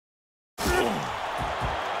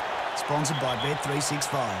sponsored by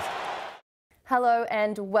Bet365. Hello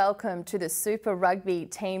and welcome to the Super Rugby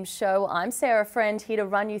Team Show. I'm Sarah Friend, here to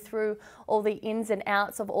run you through all the ins and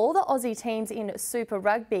outs of all the Aussie teams in Super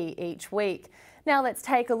Rugby each week. Now let's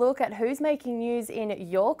take a look at who's making news in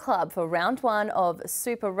your club for round one of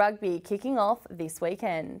Super Rugby kicking off this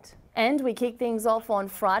weekend. And we kick things off on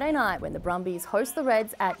Friday night when the Brumbies host the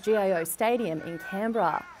Reds at GIO Stadium in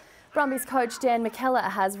Canberra. Brumbies coach Dan McKellar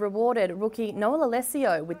has rewarded rookie Noah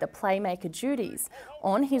Alessio with the playmaker duties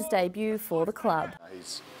on his debut for the club.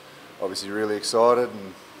 He's obviously really excited,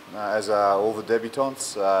 and as are all the debutants,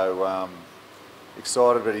 so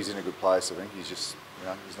excited, but he's in a good place. I think he's just,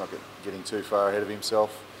 he's not getting too far ahead of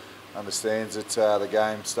himself. Understands that the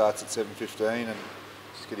game starts at 7:15, and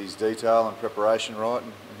just get his detail and preparation right,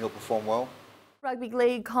 and he'll perform well. Rugby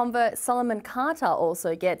League convert Solomon Carter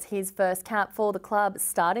also gets his first cap for the club,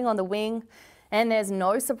 starting on the wing. And there's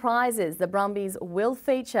no surprises, the Brumbies will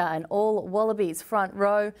feature an all-Wallabies front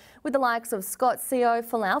row with the likes of Scott Sio,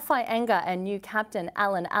 Folau Faianga and new captain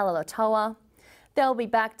Alan Alalatoa. They'll be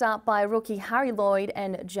backed up by rookie Harry Lloyd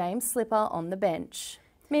and James Slipper on the bench.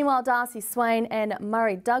 Meanwhile, Darcy Swain and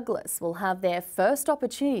Murray Douglas will have their first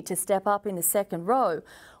opportunity to step up in the second row,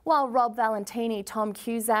 while Rob Valentini, Tom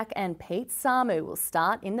Cusack and Pete Samu will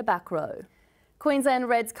start in the back row. Queensland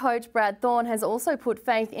Reds coach Brad Thorne has also put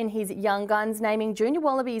faith in his young guns, naming Junior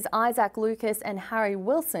Wallabies Isaac Lucas and Harry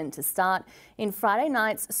Wilson to start in Friday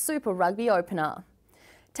night's Super Rugby opener.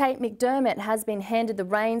 Tate McDermott has been handed the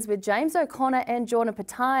reins, with James O'Connor and Jordan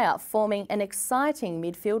Pataya forming an exciting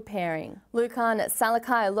midfield pairing. Lukan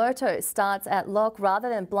Salakai-Loto starts at lock rather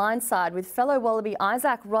than blindside, with fellow Wallaby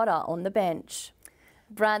Isaac Rodder on the bench.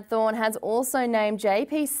 Brad Thorne has also named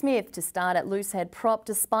JP Smith to start at loosehead prop,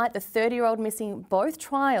 despite the 30-year-old missing both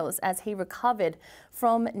trials as he recovered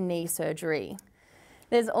from knee surgery.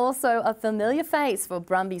 There's also a familiar face for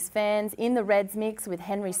Brumbies fans in the Reds mix, with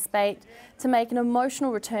Henry Spate to make an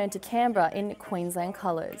emotional return to Canberra in Queensland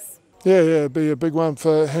colours. Yeah, it'd be a big one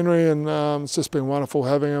for Henry, and it's just been wonderful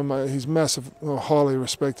having him. He's massive, highly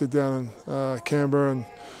respected down in Canberra, and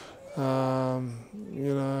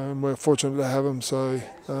and we're fortunate to have him. So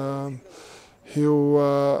I'd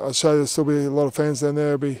say there'll still be a lot of fans down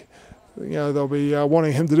there. They'll be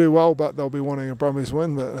wanting him to do well, but they'll be wanting a Brumbies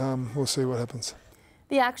win. But we'll see what happens.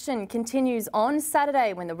 The action continues on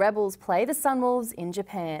Saturday when the Rebels play the Sunwolves in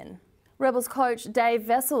Japan. Rebels coach Dave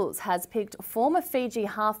Vessels has picked former Fiji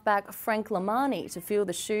halfback Frank Lamani to fill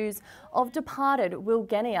the shoes of departed Will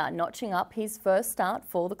Genia, notching up his first start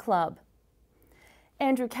for the club.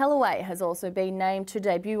 Andrew Kellaway has also been named to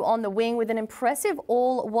debut on the wing with an impressive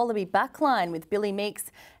all-Wallaby backline, with Billy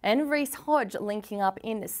Meeks and Reece Hodge linking up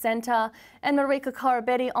in the centre, and Marika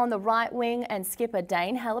Korobetti on the right wing and skipper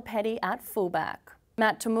Dane Halapetti at fullback.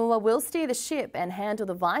 Matt Tamua will steer the ship and handle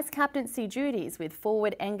the vice-captaincy duties, with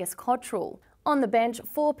forward Angus Cottrell. On the bench,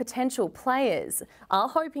 4 potential players are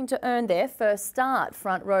hoping to earn their first start.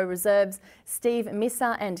 Front row reserves Steve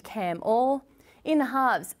Missa and Cam Orr. In the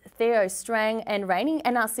halves, Theo Strang and reigning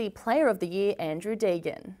NRC Player of the Year Andrew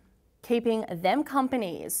Deegan. Keeping them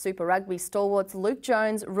company is Super Rugby stalwarts Luke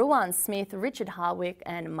Jones, Ruan Smith, Richard Harwick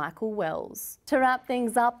and Michael Wells. To wrap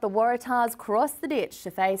things up, the Waratahs cross the ditch to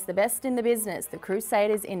face the best in the business, the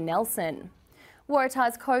Crusaders in Nelson.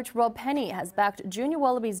 Waratahs coach Rob Penny has backed Junior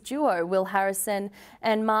Wallabies duo Will Harrison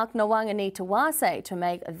and Mark Nawangani-Tawase to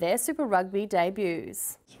make their Super Rugby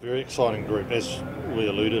debuts. It's a very exciting group. As we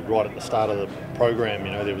alluded right at the start of the program,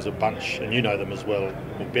 there was a bunch, and you know them as well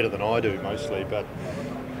better than I do mostly, but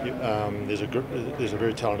there's a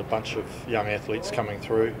very talented bunch of young athletes coming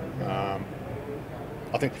through.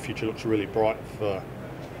 I think the future looks really bright for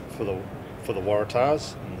the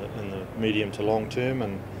Waratahs in the medium to long term,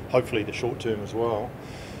 and hopefully the short term as well.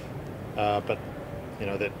 But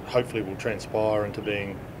that hopefully will transpire into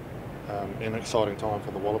being an exciting time for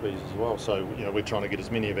the Wallabies as well. So we're trying to get as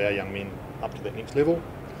many of our young men up to that next level.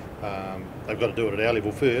 They've got to do it at our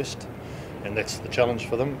level first, and that's the challenge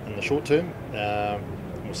for them in the short term.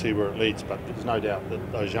 We'll see where it leads, but there's no doubt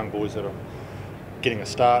that those young boys that are getting a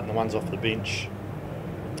start and the ones off the bench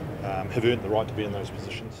have earned the right to be in those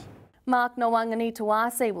positions. Mark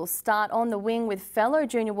Nawangani-Tawase will start on the wing, with fellow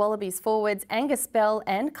Junior Wallabies forwards Angus Bell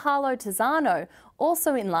and Carlo Tizzano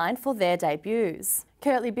also in line for their debuts.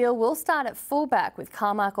 Kurtley Beale will start at fullback, with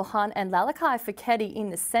Carmichael Hunt and Lalakai Foketi in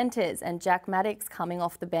the centres and Jack Maddox coming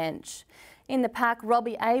off the bench. In the pack,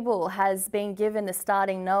 Robbie Abel has been given the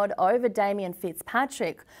starting nod over Damien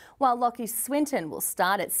Fitzpatrick, while Lockie Swinton will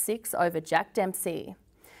start at 6 over Jack Dempsey.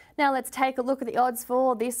 Now let's take a look at the odds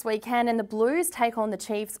for this weekend, and the Blues take on the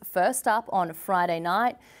Chiefs first up on Friday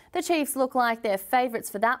night. The Chiefs look like they're favourites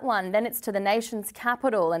for that one. Then it's to the nation's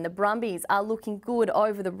capital, and the Brumbies are looking good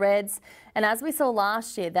over the Reds. And as we saw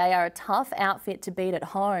last year, they are a tough outfit to beat at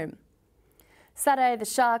home. Saturday, the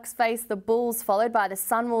Sharks face the Bulls, followed by the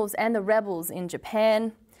Sunwolves and the Rebels in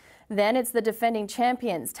Japan. Then it's the defending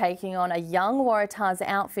champions taking on a young Waratahs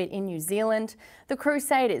outfit in New Zealand. The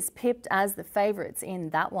Crusaders pipped as the favourites in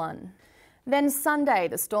that one. Then Sunday,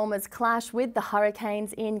 the Stormers clash with the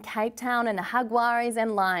Hurricanes in Cape Town, and the Jaguares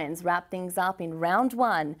and Lions wrap things up in round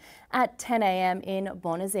 1 at 10 a.m. in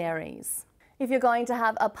Buenos Aires. If you're going to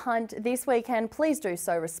have a punt this weekend, please do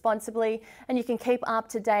so responsibly, and you can keep up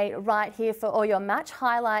to date right here for all your match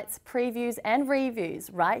highlights, previews and reviews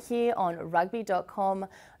right here on Rugby.com.au.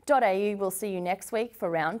 We'll see you next week for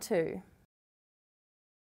round 2.